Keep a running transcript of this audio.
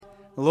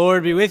The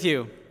Lord be with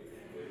you.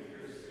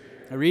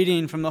 A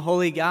reading from the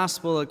Holy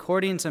Gospel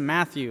according to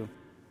Matthew.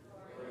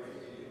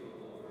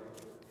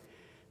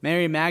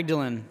 Mary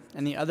Magdalene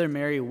and the other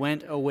Mary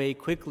went away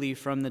quickly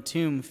from the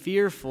tomb,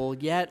 fearful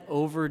yet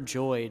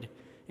overjoyed,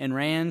 and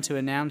ran to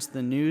announce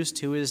the news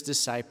to his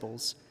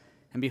disciples.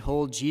 And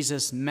behold,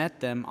 Jesus met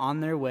them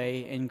on their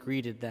way and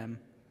greeted them.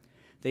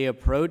 They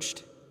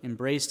approached,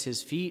 embraced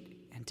his feet,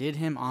 and did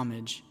him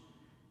homage.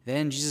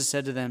 Then Jesus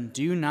said to them,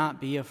 "Do not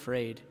be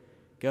afraid.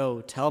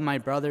 Go, tell my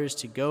brothers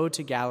to go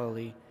to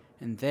Galilee,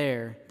 and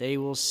there they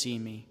will see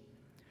me."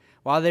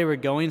 While they were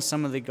going,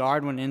 some of the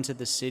guard went into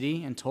the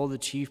city and told the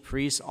chief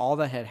priests all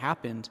that had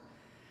happened.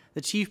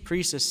 The chief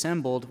priests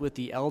assembled with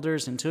the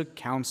elders and took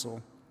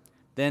counsel.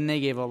 Then they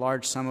gave a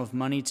large sum of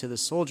money to the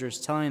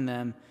soldiers, telling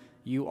them,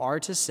 "You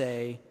are to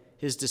say,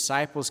 'His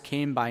disciples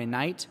came by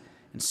night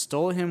and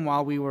stole him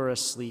while we were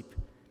asleep.'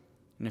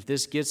 And if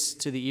this gets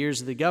to the ears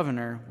of the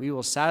governor, we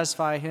will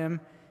satisfy him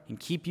and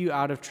keep you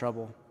out of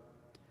trouble."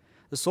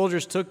 The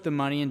soldiers took the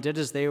money and did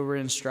as they were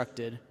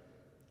instructed.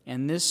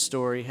 And this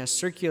story has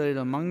circulated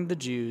among the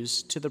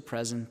Jews to the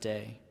present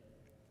day.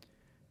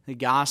 The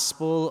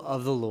Gospel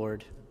of the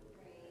Lord.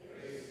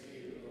 Praise to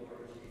you,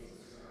 Lord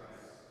Jesus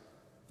Christ.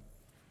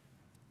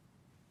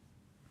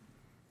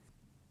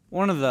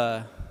 One of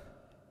the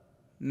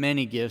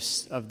many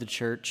gifts of the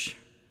church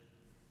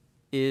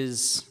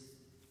is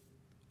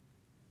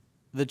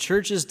the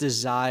church's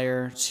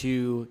desire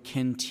to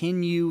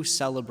continue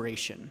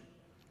celebration.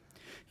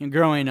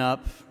 Growing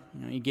up,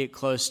 you get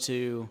close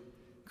to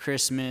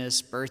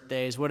Christmas,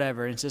 birthdays,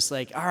 whatever. And it's just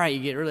like, all right,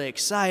 you get really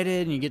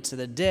excited, and you get to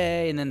the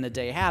day, and then the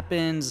day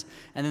happens,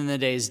 and then the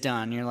day's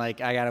done. You're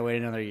like, I gotta wait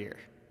another year.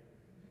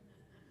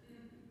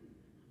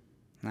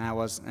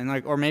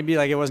 Or maybe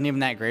it wasn't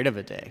even that great of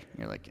a day.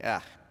 You're like,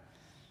 I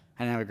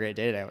didn't have a great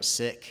day today. I was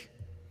sick,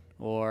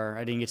 or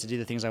I didn't get to do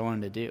the things I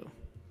wanted to do.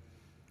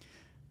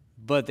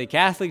 But the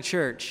Catholic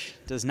Church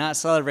does not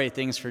celebrate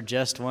things for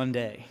just one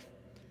day.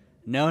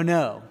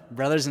 No,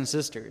 brothers and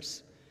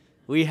sisters,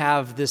 we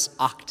have this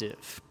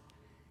octave,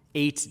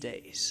 8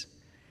 days.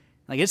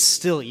 It's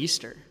still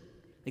Easter.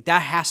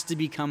 That has to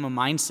become a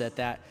mindset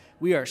that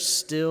we are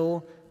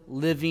still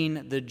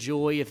living the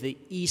joy of the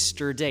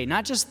Easter day,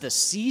 not just the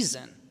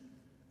season,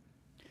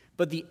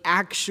 but the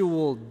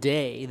actual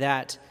day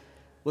that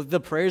the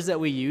prayers that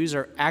we use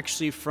are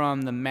actually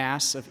from the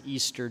Mass of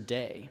Easter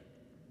Day.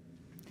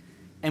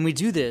 And we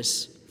do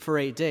this for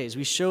 8 days.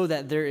 We show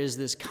that there is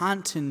this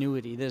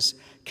continuity, this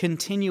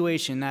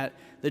continuation, that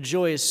the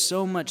joy is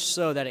so much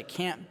so that it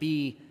can't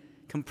be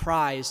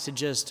comprised to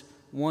just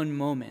one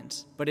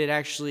moment, but it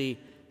actually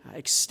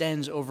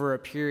extends over a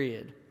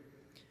period.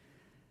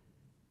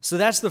 So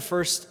that's the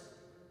first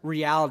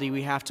reality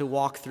we have to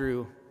walk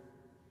through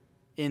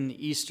in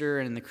the Easter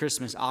and in the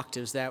Christmas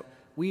octaves, that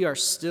we are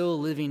still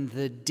living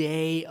the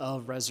day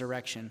of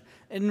resurrection.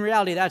 In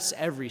reality, that's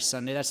every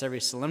Sunday, that's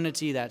every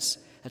solemnity, that's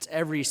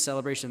every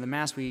celebration of the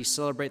Mass. We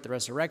celebrate the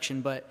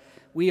resurrection, but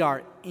we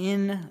are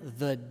in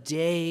the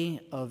day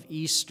of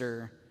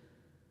Easter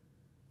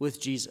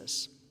with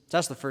Jesus. So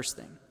that's the first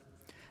thing.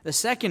 The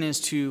second is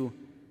to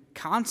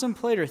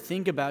contemplate or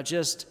think about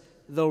just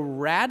the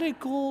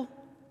radical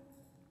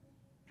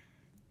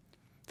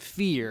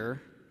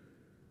fear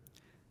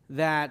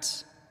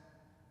that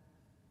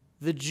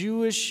the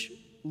Jewish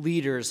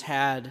leaders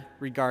had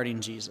regarding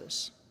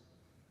Jesus.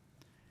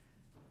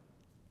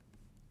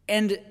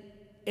 And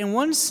in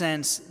one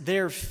sense,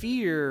 their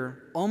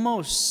fear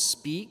almost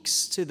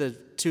speaks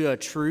to a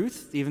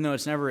truth, even though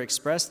it's never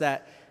expressed,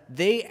 that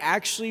they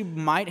actually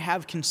might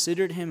have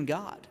considered him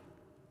God.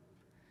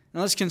 Now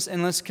let's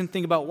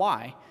think about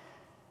why.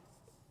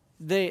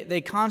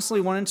 They constantly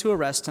wanted to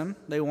arrest him.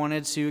 They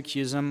wanted to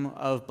accuse him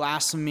of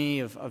blasphemy,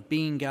 of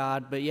being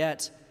God, but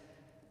yet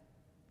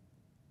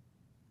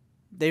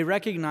they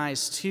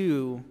recognized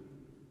too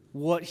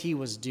what he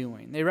was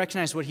doing. They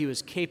recognized what he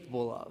was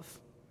capable of.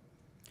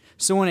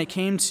 So when it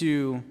came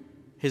to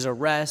his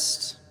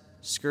arrest,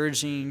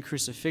 scourging,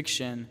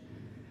 crucifixion,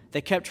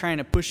 they kept trying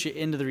to push it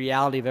into the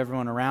reality of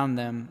everyone around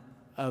them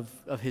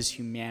of his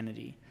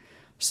humanity.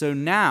 So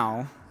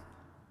now,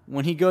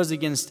 when he goes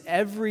against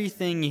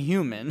everything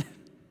human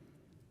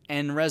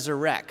and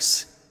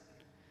resurrects,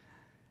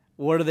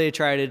 what do they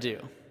try to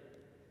do?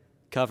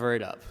 Cover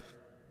it up.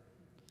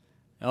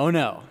 Oh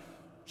no,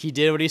 he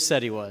did what he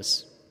said he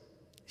was.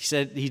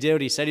 He did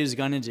what he said he was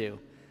going to do.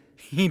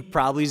 He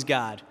probably is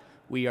God.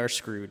 We are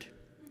screwed.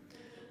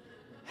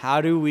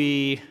 How do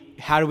we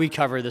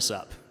cover this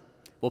up?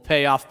 We'll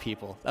pay off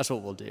people. That's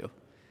what we'll do.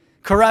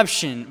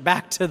 Corruption,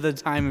 back to the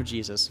time of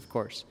Jesus, of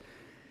course.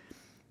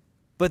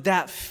 But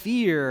that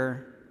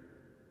fear,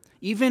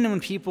 even when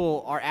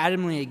people are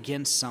adamantly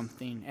against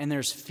something and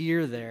there's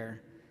fear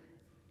there,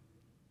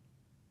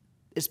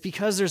 it's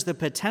because there's the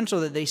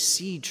potential that they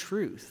see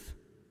truth.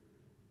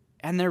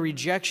 And their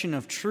rejection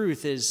of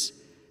truth is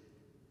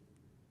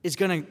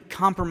going to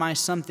compromise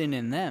something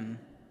in them.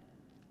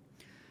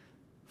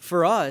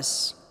 For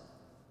us,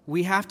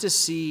 we have to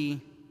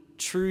see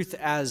truth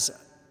as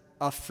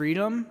a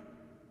freedom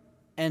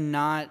and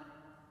not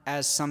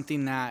as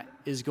something that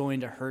is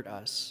going to hurt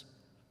us.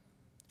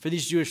 For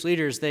these Jewish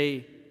leaders,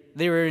 they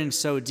were in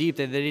so deep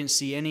that they didn't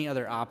see any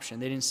other option.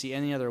 They didn't see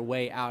any other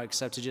way out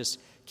except to just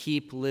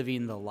keep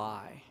living the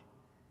lie,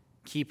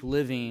 keep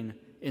living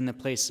in the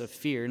place of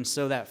fear. And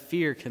so that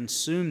fear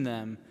consumed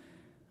them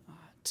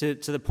to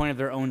the point of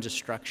their own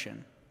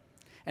destruction.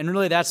 And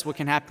really that's what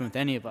can happen with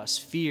any of us.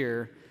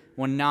 Fear,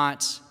 when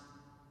not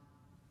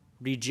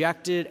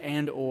rejected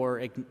and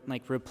or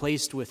like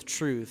replaced with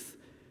truth,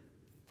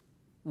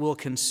 will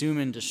consume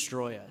and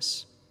destroy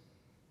us.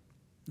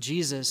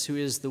 Jesus, who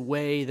is the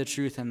way, the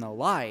truth, and the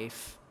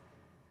life,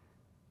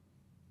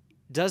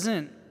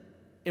 doesn't,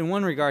 in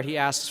one regard, he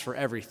asks for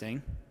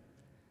everything,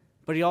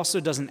 but he also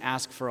doesn't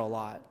ask for a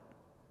lot.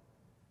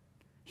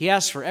 He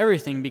asks for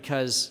everything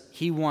because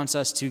he wants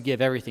us to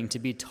give everything, to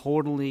be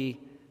totally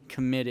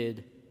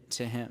committed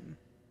to him,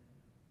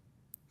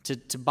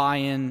 to buy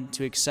in,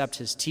 to accept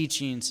his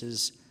teachings,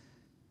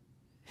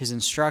 his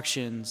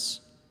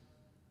instructions,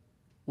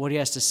 what he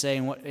has to say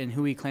and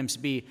who he claims to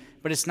be.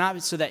 But it's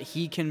not so that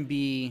he can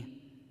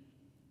be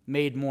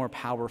made more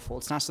powerful.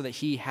 It's not so that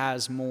he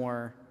has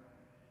more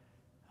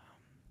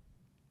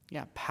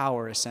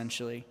power,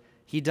 essentially.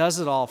 He does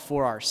it all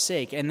for our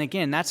sake. And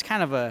again, that's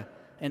kind of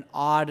an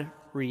odd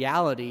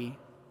reality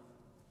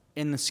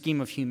in the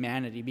scheme of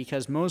humanity,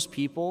 because most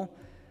people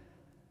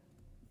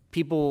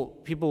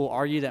will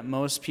argue that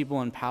most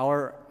people in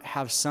power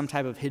have some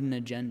type of hidden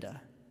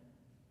agenda,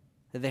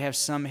 that they have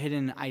some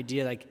hidden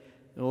idea, like,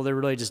 well, they're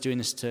really just doing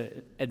this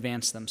to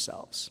advance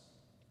themselves.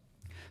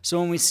 So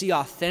when we see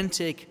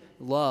authentic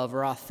love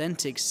or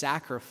authentic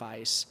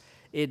sacrifice,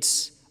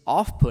 it's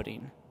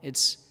off-putting,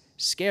 it's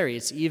scary,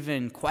 it's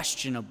even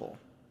questionable.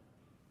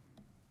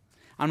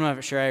 I'm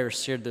not sure I ever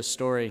shared this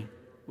story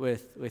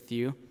with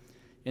you.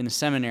 In the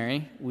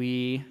seminary,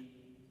 we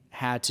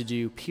had to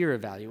do peer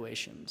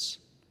evaluations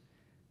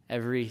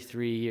every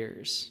 3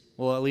 years.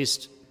 Well, at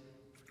least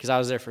because I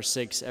was there for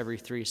 6, every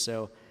 3.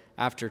 So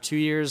after 2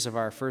 years of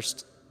our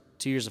first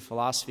 2 years of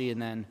philosophy,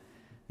 and then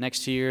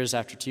next 2 years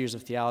after 2 years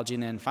of theology,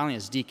 and then finally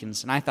as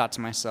deacons. And I thought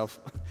to myself,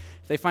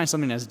 if they find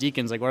something as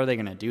deacons, like, what are they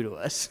going to do to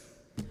us?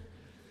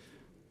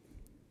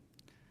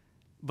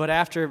 But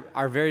after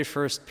our very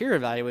first peer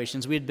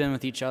evaluations, we had been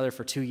with each other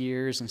for 2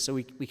 years, and so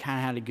we kind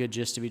of had a good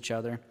gist of each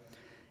other.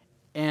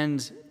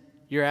 And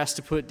you're asked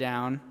to put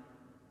down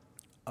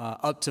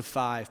up to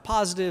 5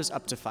 positives,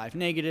 up to 5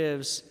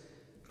 negatives,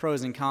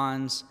 pros and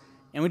cons.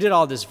 And we did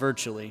all this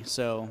virtually,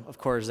 so of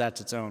course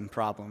that's its own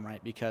problem,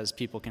 right? Because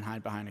people can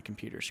hide behind a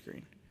computer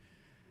screen.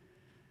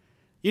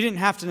 You didn't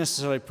have to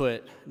necessarily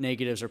put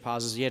negatives or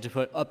positives. You had to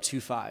put up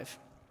to 5.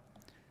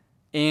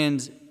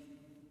 And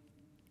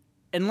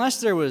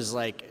unless there was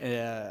like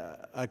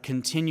a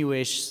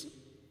continuous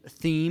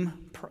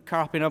theme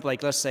cropping up,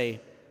 like let's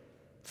say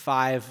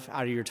 5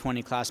 out of your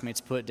 20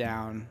 classmates put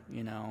down,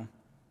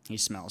 he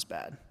smells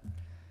bad.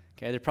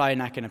 Okay, they're probably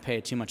not going to pay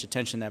too much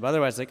attention to that. But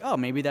otherwise, like, oh,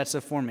 maybe that's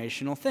a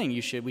formational thing.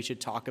 We should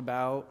talk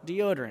about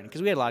deodorant,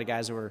 because we had a lot of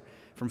guys that were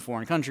from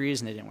foreign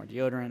countries and they didn't wear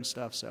deodorant and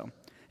stuff. So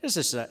it's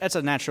just it's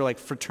a natural, like,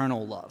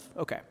 fraternal love.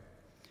 Okay.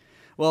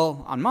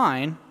 Well, on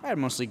mine, I had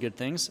mostly good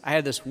things. I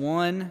had this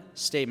one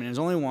statement. It was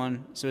only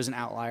one, so it was an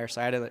outlier. So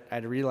I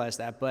had to realize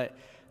that. But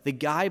the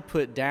guy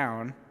put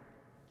down,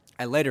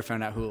 I later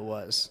found out who it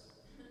was,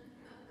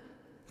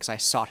 because I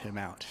sought him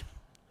out.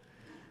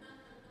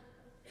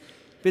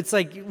 But it's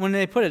like when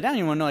they put it down,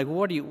 you want to know, like,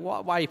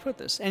 why do you put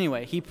this?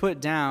 Anyway, he put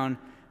down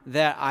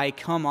that I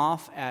come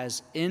off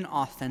as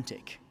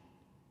inauthentic,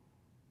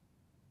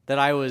 that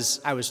I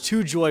was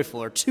too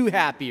joyful or too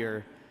happy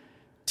or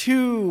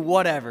too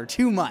whatever,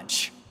 too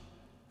much.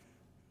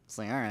 It's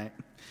like, all right.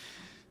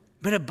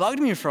 But it bugged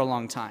me for a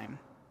long time,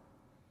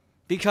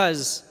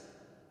 because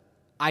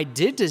I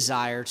did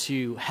desire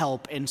to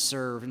help and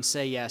serve and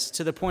say yes,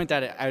 to the point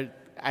that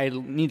I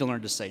need to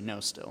learn to say no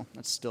still.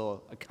 That's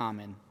still a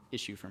common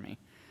issue for me.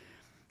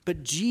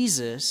 But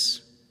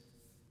Jesus,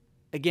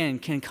 again,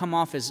 can come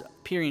off as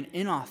appearing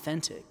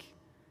inauthentic.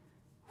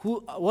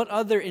 What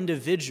other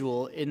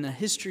individual in the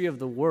history of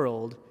the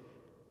world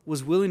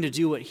was willing to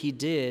do what he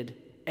did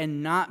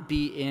and not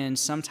be in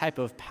some type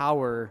of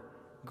power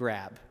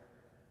grab?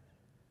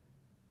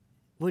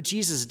 What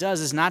Jesus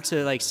does is not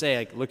to say,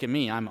 like, look at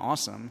me, I'm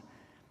awesome.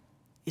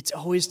 It's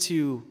always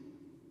to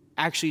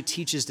actually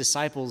teach his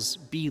disciples,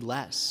 be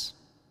less.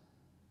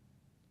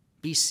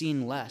 Be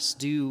seen less.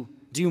 Do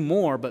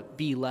more, but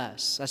be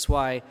less. That's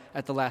why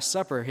at the Last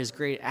Supper, his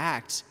great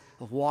act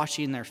of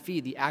washing their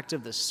feet, the act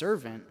of the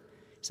servant,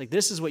 it's like,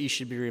 this is what you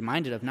should be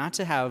reminded of, not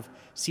to have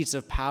seats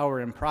of power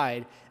and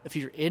pride. If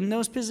you're in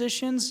those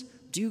positions,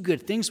 do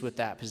good things with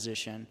that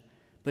position,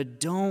 but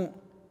don't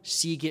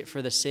seek it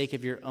for the sake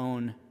of your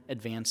own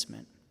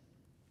advancement.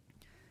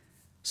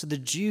 So the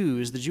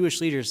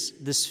Jewish leaders,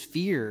 this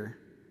fear,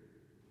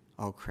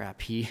 oh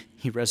crap, he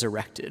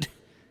resurrected.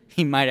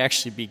 He might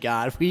actually be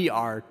God. We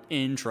are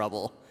in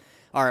trouble.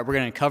 All right, we're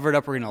going to cover it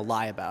up. We're going to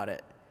lie about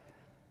it.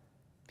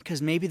 Because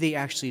maybe they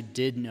actually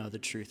did know the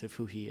truth of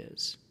who he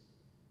is.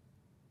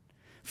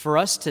 For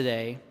us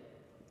today,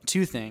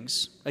 two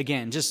things.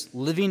 Again, just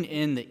living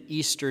in the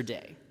Easter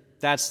day.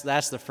 That's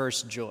the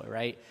first joy,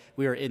 right?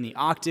 We are in the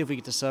octave. We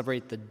get to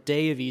celebrate the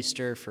day of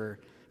Easter for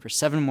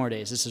 7 more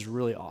days. This is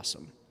really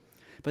awesome.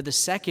 But the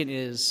second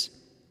is,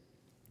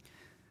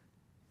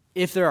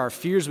 if there are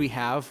fears we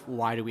have,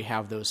 why do we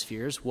have those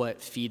fears?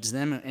 What feeds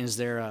them? Is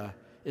there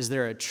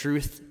a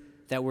truth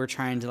that we're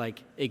trying to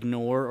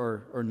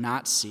ignore or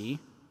not see?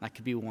 That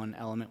could be one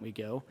element we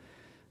go.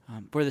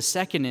 But the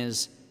second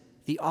is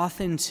the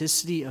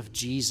authenticity of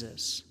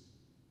Jesus.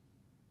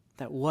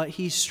 That what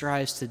he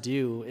strives to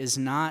do is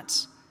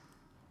not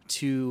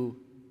to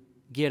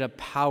get a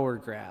power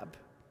grab,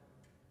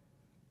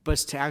 but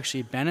to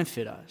actually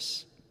benefit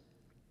us.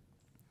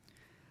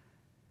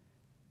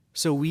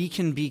 So we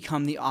can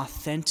become the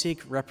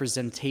authentic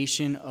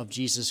representation of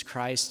Jesus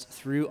Christ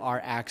through our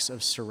acts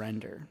of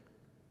surrender,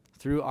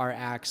 through our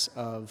acts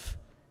of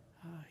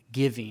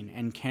giving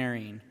and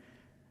caring.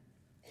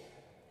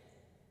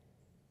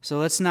 So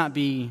let's not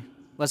be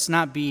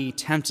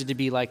tempted to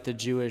be like the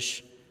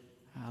Jewish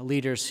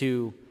leaders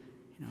who,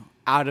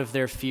 out of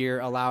their fear,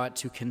 allow it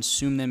to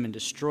consume them and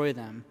destroy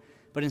them.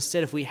 But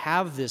instead, if we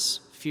have this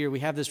fear,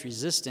 we have this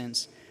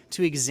resistance,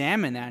 to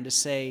examine that and to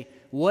say,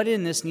 what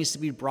in this needs to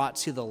be brought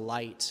to the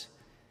light?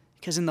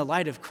 Because in the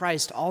light of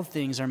Christ, all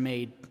things are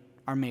made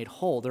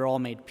whole. They're all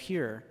made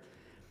pure.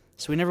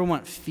 So we never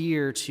want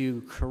fear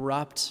to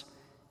corrupt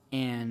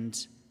and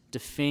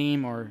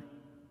defame or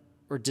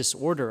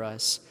disorder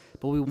us,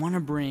 but we want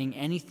to bring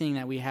anything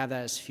that we have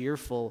that is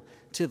fearful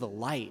to the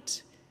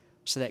light,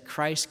 so that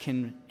Christ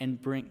can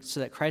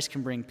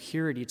bring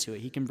purity to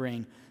it. He can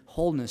bring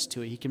wholeness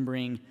to it. He can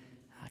bring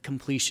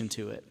completion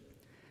to it.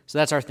 So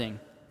that's our thing.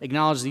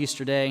 Acknowledge the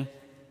Easter day.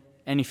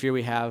 Any fear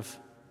we have,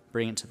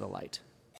 bring it to the light.